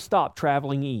never stop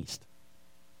traveling east.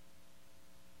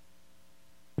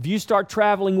 If you start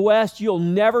traveling west, you'll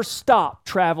never stop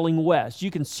traveling west. You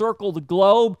can circle the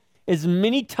globe as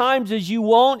many times as you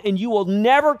want, and you will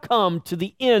never come to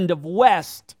the end of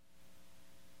west.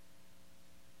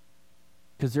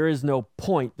 Because there is no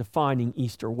point defining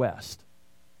east or west.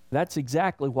 That's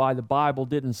exactly why the Bible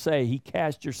didn't say He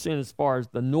cast your sin as far as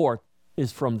the north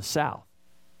is from the south.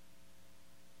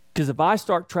 Because if I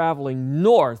start traveling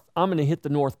north, I'm going to hit the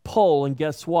North Pole, and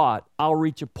guess what? I'll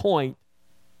reach a point,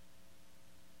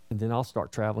 and then I'll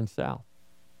start traveling south.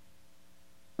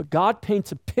 But God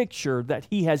paints a picture that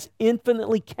He has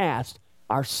infinitely cast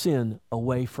our sin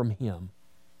away from Him,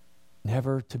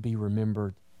 never to be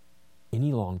remembered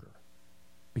any longer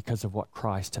because of what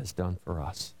Christ has done for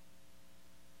us.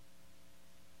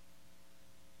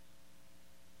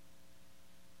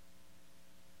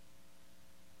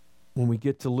 When we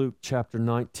get to Luke chapter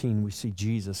 19, we see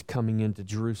Jesus coming into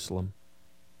Jerusalem.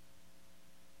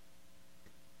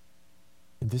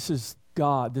 And this is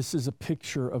God. This is a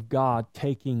picture of God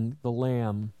taking the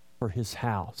lamb for His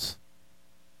house.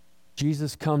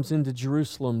 Jesus comes into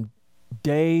Jerusalem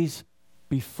days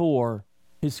before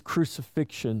His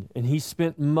crucifixion, and He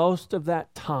spent most of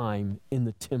that time in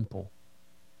the temple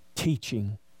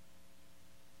teaching.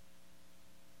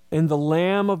 And the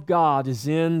Lamb of God is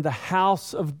in the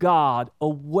house of God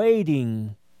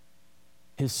awaiting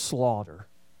His slaughter.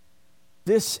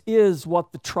 This is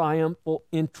what the triumphal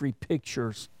entry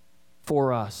pictures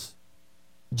for us.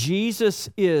 Jesus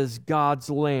is God's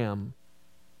Lamb,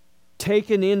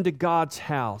 taken into God's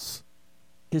house,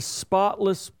 His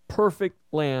spotless, perfect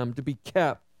Lamb to be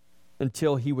kept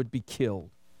until He would be killed.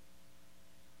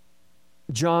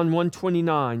 John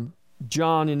 1:29,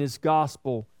 John in his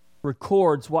gospel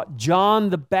records what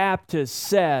John the Baptist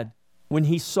said when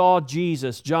he saw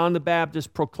Jesus. John the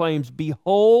Baptist proclaims,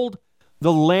 "Behold,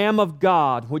 the Lamb of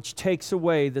God, which takes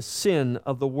away the sin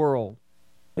of the world."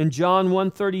 In John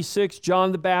 1:36,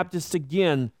 John the Baptist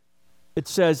again, it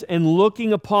says, "And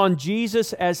looking upon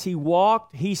Jesus as He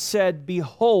walked, He said,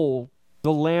 Behold,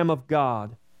 the Lamb of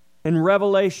God." In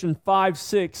Revelation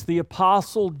 5:6, the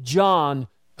Apostle John,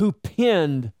 who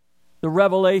penned the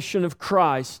revelation of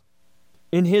Christ,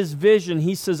 in his vision,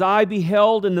 he says, "I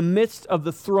beheld in the midst of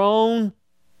the throne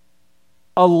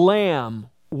a lamb,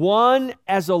 one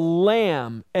as a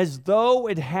lamb, as though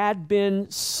it had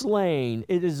been slain."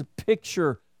 It is a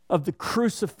picture of the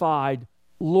crucified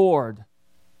Lord.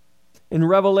 In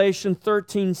Revelation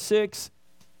 13:6,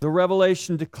 the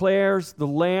revelation declares the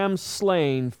lamb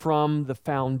slain from the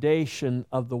foundation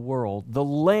of the world. The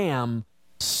lamb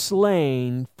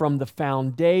slain from the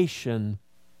foundation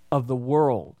of the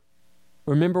world.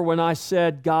 Remember when I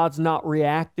said God's not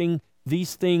reacting?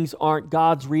 These things aren't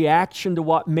God's reaction to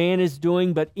what man is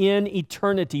doing, but in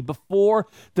eternity, before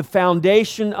the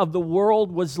foundation of the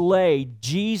world was laid,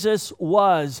 Jesus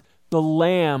was the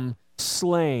Lamb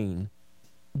slain.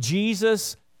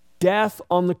 Jesus' death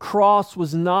on the cross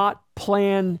was not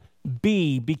plan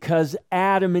B because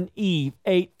Adam and Eve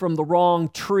ate from the wrong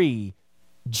tree.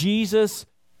 Jesus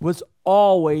was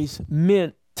always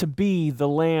meant to be the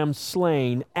Lamb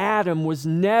slain. Adam was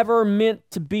never meant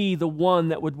to be the one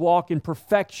that would walk in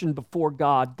perfection before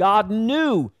God. God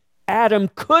knew Adam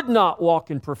could not walk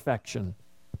in perfection.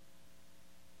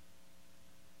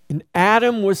 And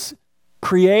Adam was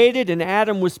created and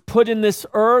Adam was put in this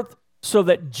earth so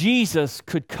that Jesus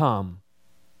could come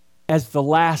as the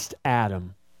last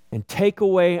Adam and take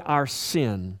away our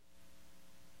sin.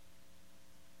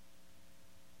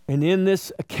 And in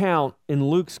this account in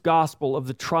Luke's gospel of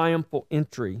the triumphal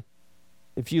entry,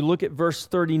 if you look at verse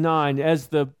 39, as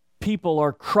the people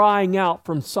are crying out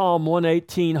from Psalm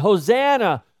 118,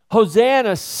 "Hosanna,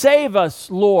 Hosanna, save us,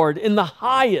 Lord, in the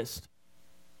highest."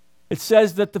 It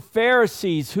says that the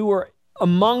Pharisees who were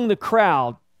among the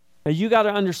crowd, now you got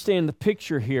to understand the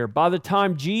picture here. By the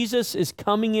time Jesus is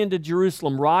coming into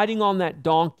Jerusalem riding on that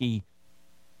donkey,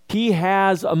 He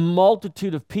has a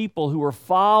multitude of people who are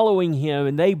following Him,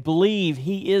 and they believe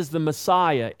He is the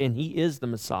Messiah, and He is the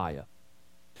Messiah.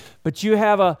 But you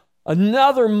have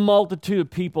another multitude of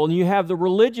people, and you have the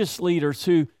religious leaders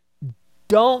who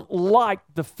don't like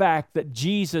the fact that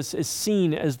Jesus is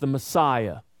seen as the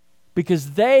Messiah,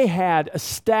 because they had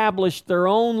established their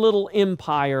own little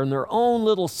empire and their own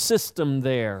little system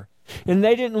there. And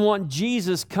they didn't want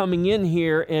Jesus coming in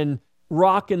here and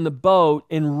rocking the boat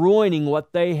and ruining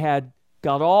what they had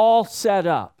got all set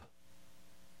up.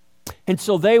 And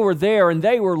so they were there and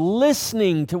they were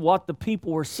listening to what the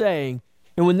people were saying.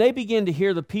 And when they began to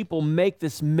hear the people make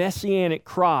this messianic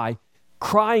cry,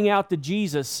 crying out to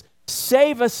Jesus,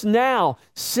 save us now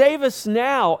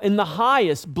in the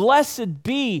highest. Blessed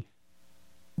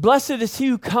is he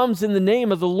who comes in the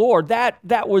name of the Lord.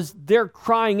 That was their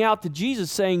crying out to Jesus,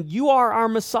 saying, you are our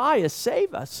Messiah,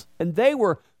 save us. And they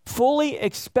were fully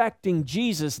expecting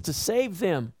Jesus to save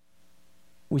them.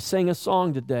 We sang a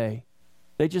song today.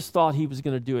 They just thought he was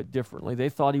going to do it differently. They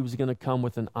thought he was going to come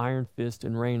with an iron fist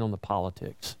and rain on the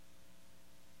politics.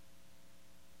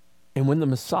 And when the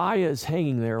Messiah is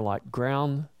hanging there like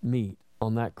ground meat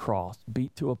on that cross,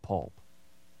 beat to a pulp,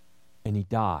 and he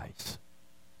dies,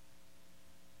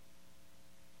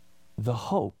 the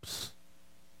hopes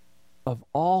of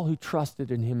all who trusted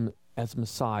in him as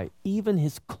Messiah, even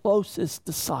his closest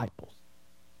disciples,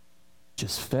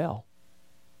 just fell.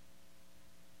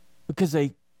 Because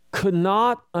they could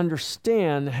not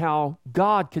understand how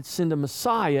God could send a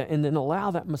Messiah and then allow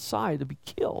that Messiah to be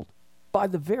killed by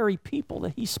the very people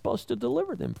that he's supposed to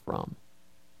deliver them from.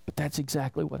 But that's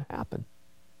exactly what happened.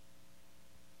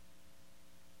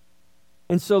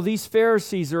 And so these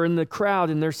Pharisees are in the crowd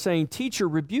and they're saying, teacher,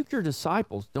 rebuke your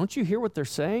disciples. Don't you hear what they're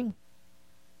saying?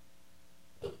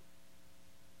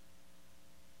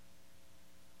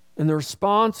 And the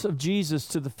response of Jesus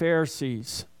to the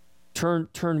Pharisees,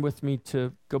 turn with me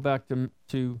to go back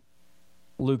to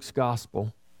Luke's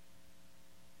gospel.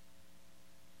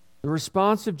 The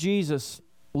response of Jesus,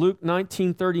 Luke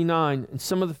 19:39, and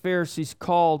some of the Pharisees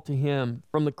called to him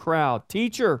from the crowd,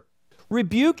 teacher,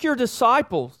 rebuke your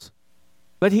disciples.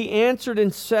 But he answered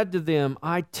and said to them,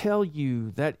 I tell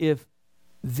you that if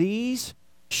these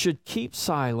should keep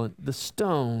silent, the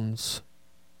stones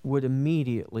would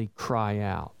immediately cry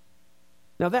out.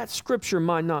 Now that scripture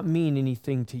might not mean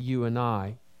anything to you and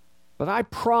I, but I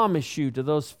promise you, to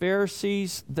those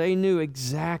Pharisees, they knew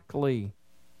exactly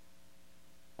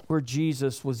where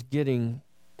Jesus was getting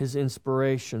his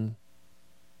inspiration.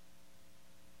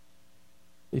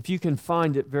 If you can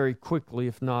find it very quickly,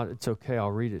 if not, it's okay,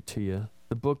 I'll read it to you.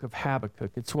 The book of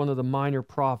Habakkuk. It's one of the minor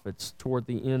prophets toward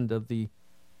the end of the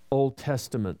Old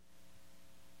Testament.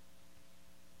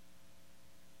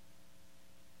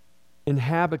 In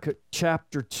Habakkuk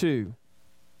chapter 2.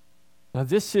 Now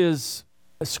this is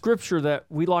a scripture that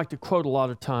we like to quote a lot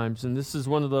of times, and this is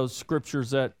one of those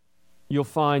scriptures that you'll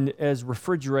find as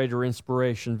refrigerator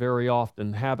inspiration very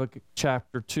often. Habakkuk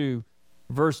chapter 2,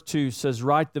 verse 2 says,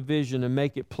 write the vision and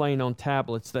make it plain on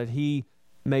tablets, that he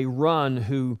may run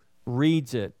who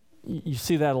reads it. You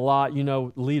see that a lot,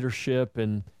 leadership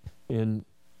and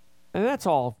that's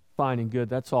all fine and good.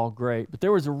 That's all great. But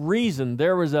there was a reason.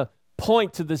 There was a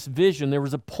point to this vision. There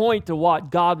was a point to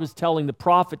what God was telling the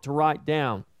prophet to write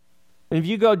down. And if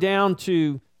you go down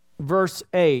to verse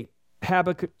 8,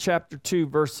 Habakkuk chapter 2,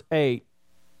 verse 8,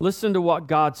 listen to what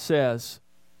God says.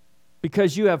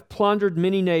 Because you have plundered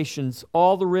many nations,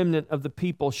 all the remnant of the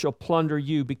people shall plunder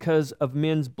you because of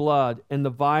men's blood and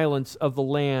the violence of the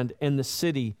land and the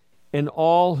city and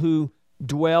all who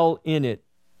dwell in it.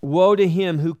 Woe to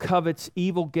him who covets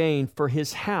evil gain for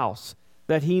his house,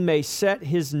 that he may set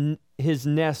his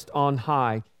nest on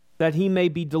high, that he may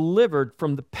be delivered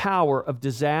from the power of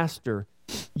disaster.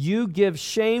 You give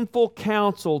shameful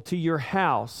counsel to your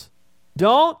house.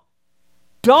 Don't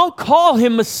call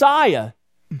him Messiah.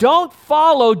 Don't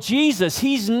follow Jesus.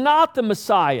 He's not the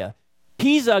Messiah.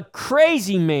 He's a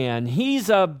crazy man. He's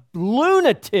a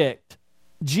lunatic.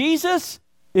 Jesus,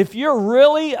 if you're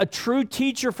really a true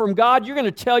teacher from God, you're going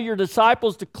to tell your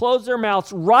disciples to close their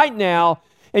mouths right now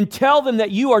and tell them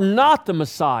that you are not the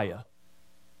Messiah.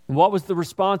 And what was the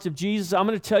response of Jesus? I'm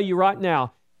going to tell you right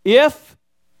now, if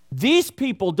these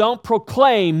people don't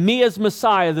proclaim me as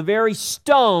Messiah, the very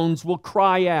stones will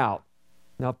cry out.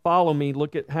 Now follow me,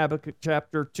 look at Habakkuk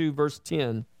chapter 2, verse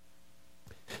 10.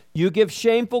 You give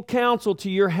shameful counsel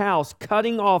to your house,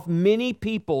 cutting off many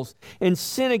peoples, and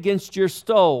sin against your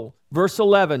soul. Verse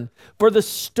 11, for the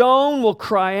stone will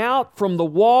cry out from the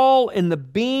wall, and the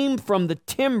beam from the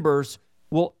timbers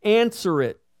will answer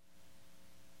it.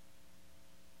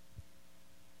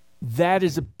 That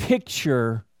is a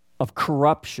picture of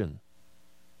corruption.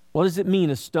 What does it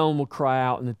mean, a stone will cry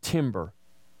out in the timber?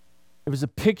 It was a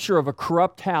picture of a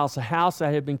corrupt house, a house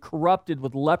that had been corrupted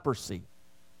with leprosy.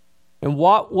 And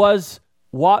what was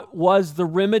the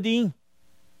remedy?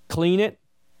 Clean it,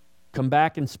 come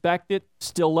back, inspect it,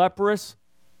 still leprous,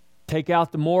 take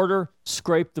out the mortar,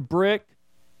 scrape the brick,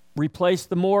 replace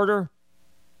the mortar,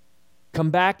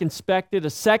 come back, inspect it a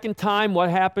second time.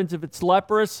 What happens if it's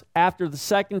leprous? After the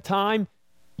second time,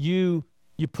 you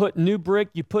put new brick,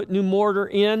 you put new mortar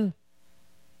in.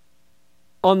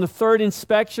 On the third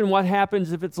inspection, what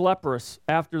happens if it's leprous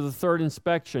after the third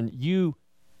inspection? You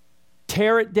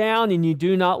tear it down and you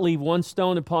do not leave one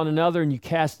stone upon another, and you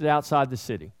cast it outside the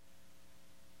city.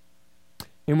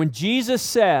 And when Jesus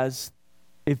says,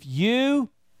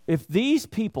 if these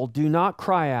people do not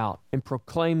cry out and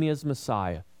proclaim me as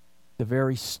Messiah, the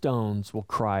very stones will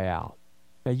cry out.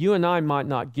 Now, you and I might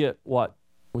not get what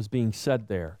was being said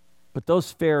there, but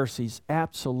those Pharisees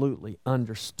absolutely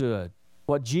understood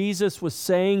what Jesus was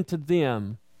saying to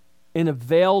them in a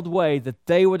veiled way that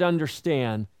they would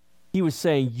understand. He was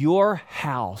saying, your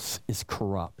house is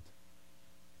corrupt.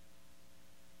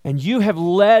 And you have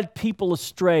led people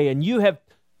astray, and you have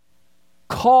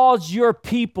caused your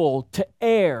people to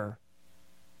err,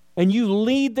 and you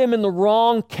lead them in the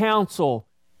wrong counsel,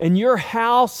 and your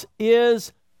house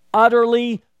is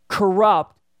utterly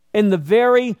corrupt, and the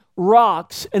very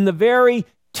rocks and the very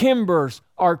timbers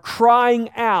are crying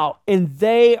out, and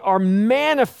they are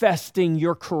manifesting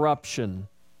your corruption.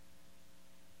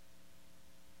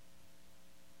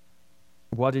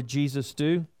 What did Jesus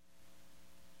do?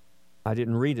 I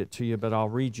didn't read it to you, but I'll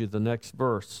read you the next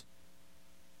verse.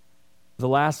 The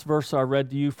last verse I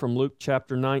read to you from Luke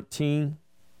chapter 19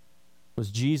 was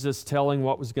Jesus telling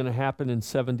what was going to happen in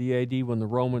 70 AD when the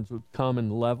Romans would come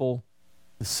and level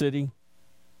the city.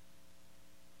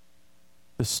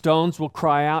 The stones will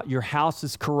cry out, your house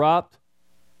is corrupt.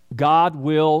 God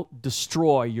will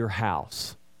destroy your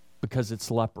house because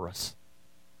it's leprous.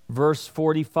 Verse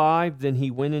 45, then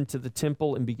he went into the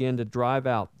temple and began to drive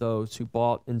out those who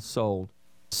bought and sold,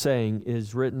 saying, it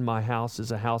is written, my house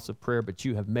is a house of prayer, but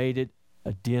you have made it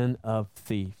a den of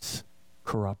thieves.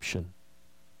 Corruption.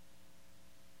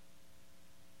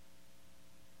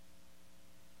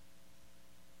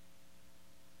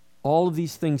 All of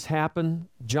these things happen.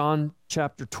 John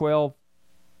chapter 12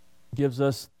 gives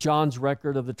us John's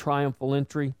record of the triumphal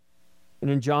entry.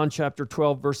 And in John chapter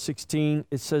 12, verse 16,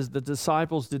 it says, the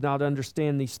disciples did not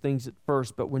understand these things at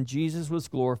first, but when Jesus was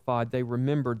glorified, they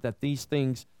remembered that these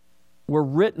things were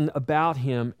written about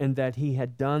him and that he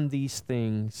had done these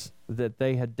things, that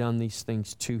they had done these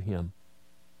things to him.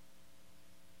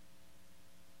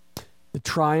 The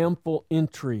triumphal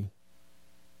entry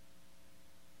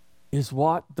is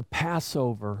what the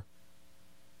Passover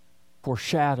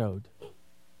foreshadowed.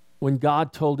 When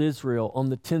God told Israel on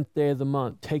the 10th day of the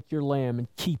month, take your lamb and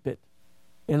keep it.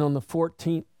 And on the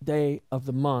 14th day of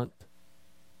the month,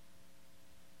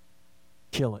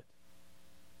 kill it.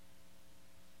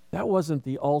 That wasn't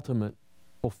the ultimate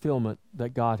fulfillment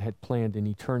that God had planned in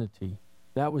eternity.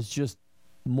 That was just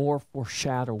more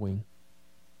foreshadowing.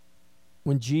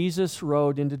 When Jesus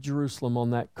rode into Jerusalem on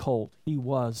that colt, he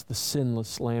was the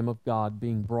sinless Lamb of God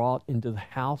being brought into the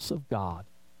house of God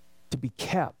to be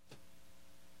kept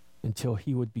until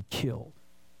he would be killed,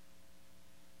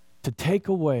 to take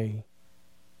away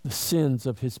the sins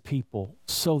of his people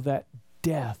so that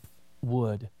death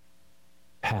would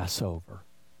pass over.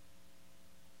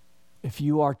 If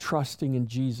you are trusting in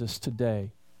Jesus today,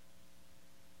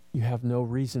 you have no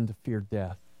reason to fear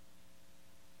death.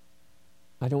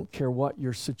 I don't care what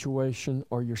your situation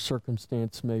or your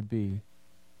circumstance may be.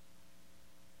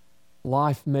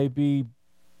 Life may be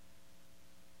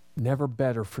never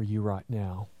better for you right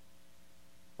now.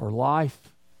 Or life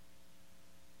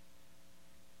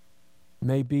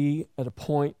may be at a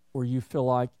point where you feel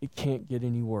like it can't get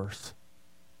any worse.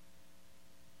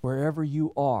 Wherever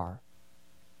you are,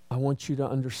 I want you to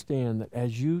understand that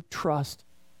as you trust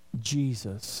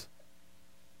Jesus,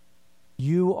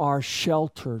 you are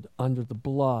sheltered under the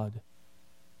blood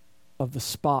of the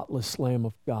spotless Lamb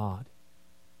of God.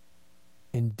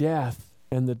 And death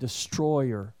and the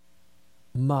destroyer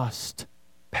must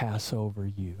pass over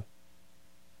you.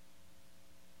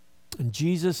 And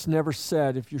Jesus never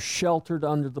said, if you're sheltered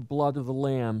under the blood of the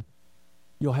Lamb,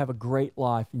 you'll have a great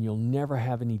life and you'll never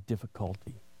have any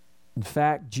difficulty. In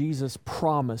fact, Jesus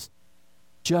promised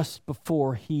just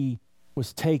before he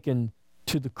was taken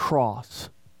to the cross,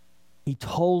 he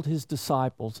told his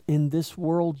disciples, in this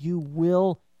world you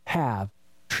will have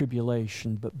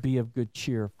tribulation, but be of good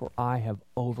cheer, for I have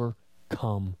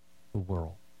overcome the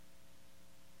world.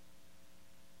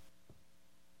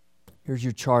 Here's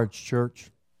your charge,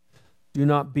 church. Do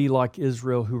not be like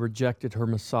Israel who rejected her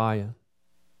Messiah.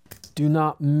 Do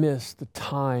not miss the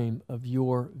time of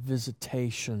your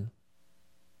visitation,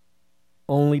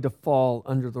 only to fall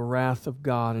under the wrath of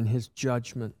God and his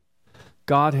judgment.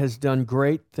 God has done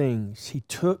great things. He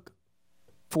took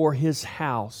for his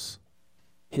house,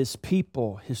 his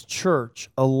people, his church,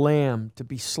 a lamb to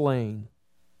be slain.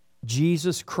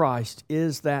 Jesus Christ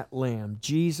is that lamb.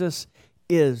 Jesus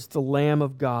is the Lamb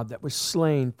of God that was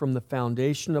slain from the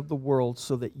foundation of the world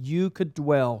so that you could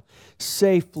dwell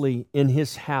safely in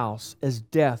His house as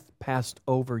death passed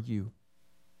over you.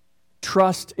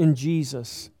 Trust in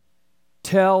Jesus.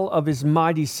 Tell of His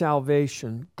mighty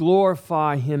salvation.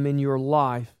 Glorify Him in your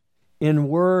life, in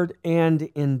word and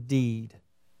in deed.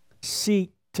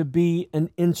 Seek to be an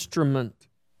instrument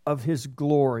of His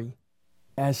glory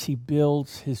as He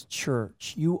builds His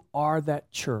church. You are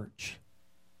that church.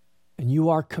 And you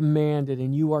are commanded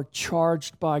and you are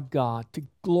charged by God to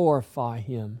glorify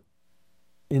Him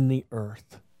in the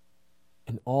earth,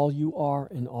 in all you are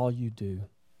and all you do.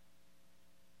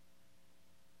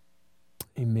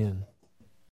 Amen.